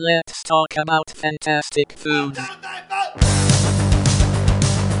Let's talk about fantastic food.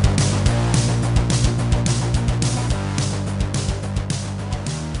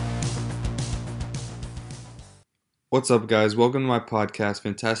 What's up, guys? Welcome to my podcast,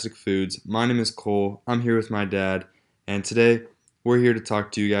 Fantastic Foods. My name is Cole. I'm here with my dad, and today we're here to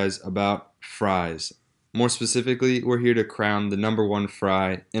talk to you guys about fries. More specifically, we're here to crown the number one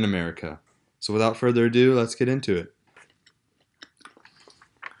fry in America. So without further ado, let's get into it.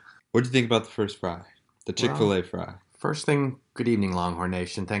 What do you think about the first fry? The Chick-fil-A fry. First thing, good evening, Longhorn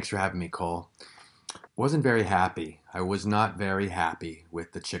Nation. Thanks for having me, Cole. Wasn't very happy. I was not very happy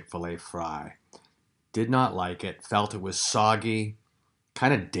with the Chick-fil-A fry. Did not like it. Felt it was soggy,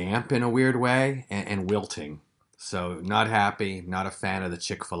 kind of damp in a weird way, and wilting. So not happy, not a fan of the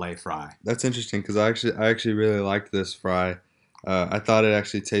Chick-fil-A fry. That's interesting because I actually really liked this fry. I thought it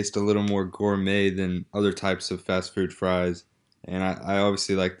actually tasted a little more gourmet than other types of fast food fries. And I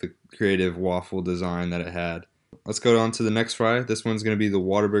obviously like the creative waffle design that it had. Let's go on to the next fry. This one's going to be the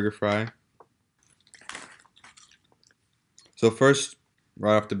Whataburger fry. So first,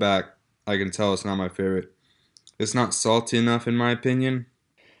 right off the bat, I can tell it's not my favorite. It's not salty enough in my opinion.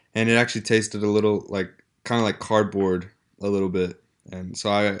 And it actually tasted a little kind of like cardboard a little bit. And so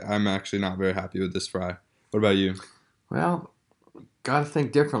I'm actually not very happy with this fry. What about you? Well, got to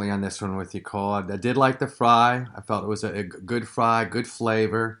think differently on this one with you, Cole. I did like the fry. I felt it was a good fry, good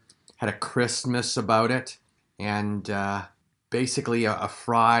flavor. Had a crispness about it. And basically a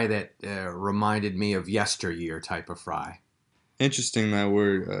fry that reminded me of yesteryear type of fry. Interesting that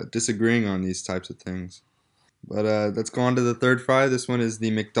we're disagreeing on these types of things. But let's go on to the third fry. This one is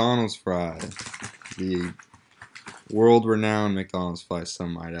the McDonald's fry. The world-renowned McDonald's fry,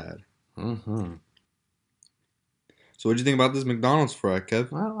 some might add. Mm-hmm. So what do you think about this McDonald's fry,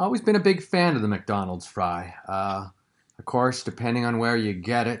 Kev? Well, always been a big fan of the McDonald's fry. Of course, depending on where you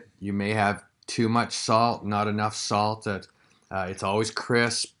get it, you may have too much salt, not enough salt. It's always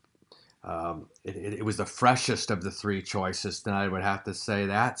crisp. It was the freshest of the three choices, then I would have to say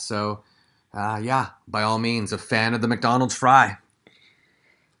that. So, by all means, a fan of the McDonald's fry.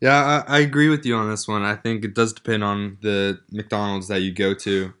 Yeah, I agree with you on this one. I think it does depend on the McDonald's that you go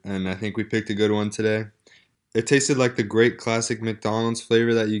to, and I think we picked a good one today. It tasted like the great classic McDonald's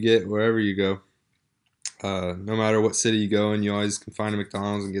flavor that you get wherever you go. No matter what city you go in, you always can find a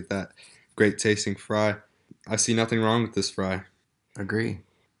McDonald's and get that great tasting fry. I see nothing wrong with this fry. Agree.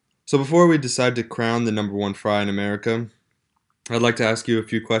 So before we decide to crown the number one fry in America, I'd like to ask you a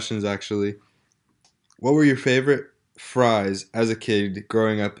few questions actually. What were your favorite fries as a kid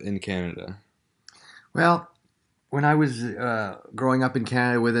growing up in Canada? Well, when I was growing up in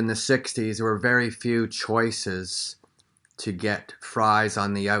Canada within the 60s, there were very few choices to get fries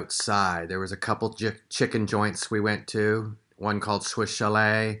on the outside. There was a couple chicken joints we went to, one called Swiss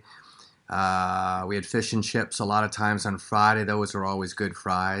Chalet. We had fish and chips a lot of times on Friday. Those were always good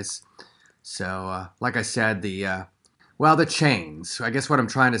fries. So, like I said, the chains. I guess what I'm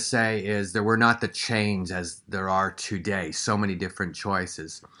trying to say is there were not the chains as there are today. So many different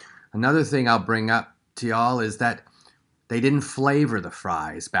choices. Another thing I'll bring up to y'all is that they didn't flavor the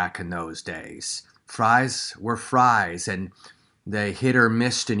fries back in those days. Fries were fries, and they hit or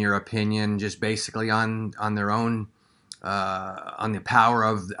missed, in your opinion, just basically on their own, on the power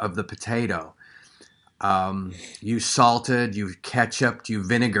of the potato. You salted, you ketchuped, you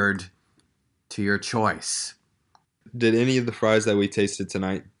vinegared to your choice. Did any of the fries that we tasted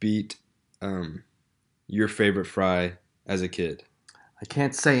tonight beat your favorite fry as a kid? I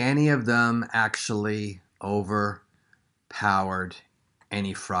can't say any of them actually overpowered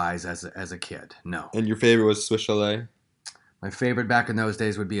any fries as a kid. No. And your favorite was Swiss Chalet? My favorite back in those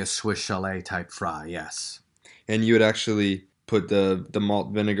days would be a Swiss Chalet type fry, yes. And you would actually put the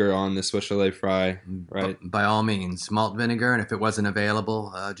malt vinegar on the Swiss Chalet fry, right? By all means, malt vinegar, and if it wasn't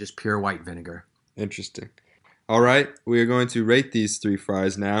available, just pure white vinegar. Interesting. All right, we are going to rate these three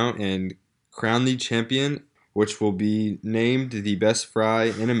fries now and crown the champion, which will be named the best fry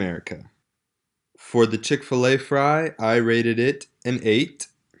in America. For the Chick-fil-A fry, I rated it an 8.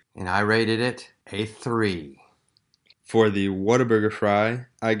 And I rated it a 3. For the Whataburger fry,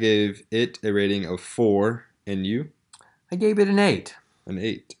 I gave it a rating of 4. And you? I gave it an 8. An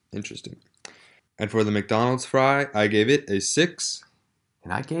 8. Interesting. And for the McDonald's fry, I gave it a 6.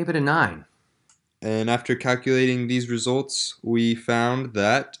 And I gave it a 9. And after calculating these results, we found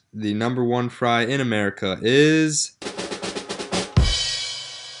that the number one fry in America is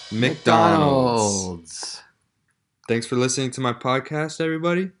McDonald's. Thanks for listening to my podcast,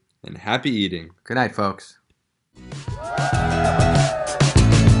 everybody, and happy eating. Good night, folks.